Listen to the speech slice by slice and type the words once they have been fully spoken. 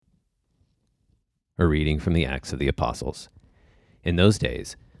A reading from the Acts of the Apostles. In those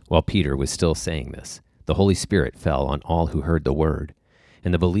days, while Peter was still saying this, the Holy Spirit fell on all who heard the word.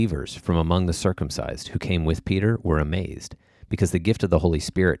 And the believers from among the circumcised who came with Peter were amazed, because the gift of the Holy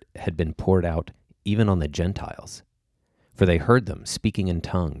Spirit had been poured out even on the Gentiles. For they heard them speaking in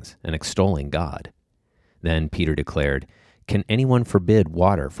tongues and extolling God. Then Peter declared, "Can anyone forbid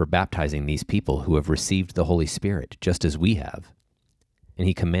water for baptizing these people who have received the Holy Spirit, just as we have?" And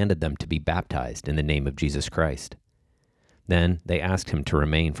he commanded them to be baptized in the name of Jesus Christ. Then they asked him to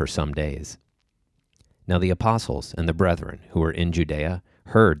remain for some days. Now the apostles and the brethren who were in Judea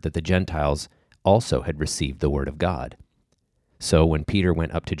heard that the Gentiles also had received the word of God. So when Peter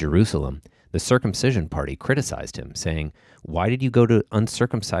went up to Jerusalem, the circumcision party criticized him, saying, "Why did you go to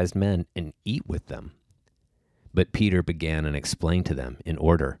uncircumcised men and eat with them?" But Peter began and explained to them in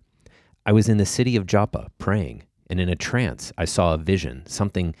order. "I was in the city of Joppa praying, and in a trance I saw a vision,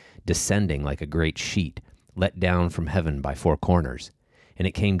 something descending like a great sheet, let down from heaven by four corners, and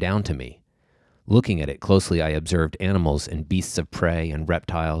it came down to me. Looking at it closely, I observed animals and beasts of prey and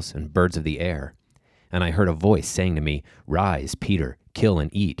reptiles and birds of the air. And I heard a voice saying to me, 'Rise, Peter, kill and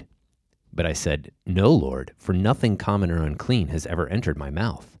eat.' But I said, 'No, Lord, for nothing common or unclean has ever entered my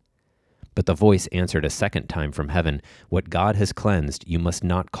mouth.' But the voice answered a second time from heaven, 'What God has cleansed, you must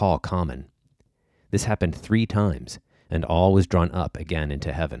not call common.' This happened 3 times, and all was drawn up again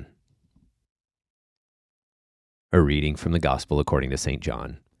into heaven." A reading from the Gospel according to St.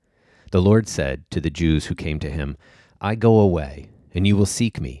 John. The Lord said to the Jews who came to him, "I go away, and you will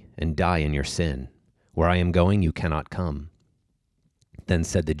seek me, and die in your sin. Where I am going, you cannot come." Then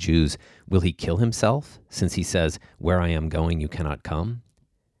said the Jews, "Will he kill himself, since he says, 'Where I am going, you cannot come'?"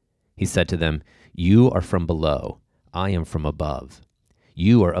 He said to them, "You are from below, I am from above.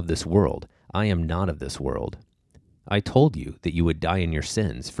 You are of this world, I am not of this world. I told you that you would die in your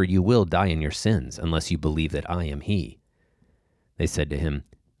sins, for you will die in your sins unless you believe that I am he." They said to him,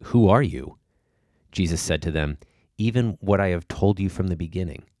 "Who are you?" Jesus said to them, "Even what I have told you from the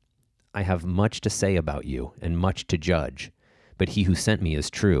beginning. I have much to say about you and much to judge, but he who sent me is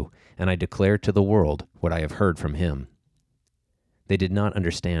true, and I declare to the world what I have heard from him." They did not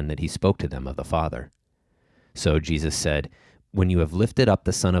understand that he spoke to them of the Father. So Jesus said, "When you have lifted up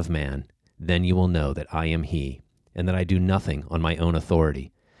the Son of Man, then you will know that I am he, and that I do nothing on my own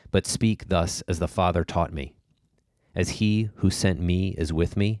authority, but speak thus as the Father taught me. As he who sent me is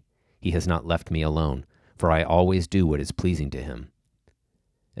with me, he has not left me alone, for I always do what is pleasing to him."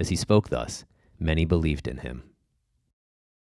 As he spoke thus, many believed in him.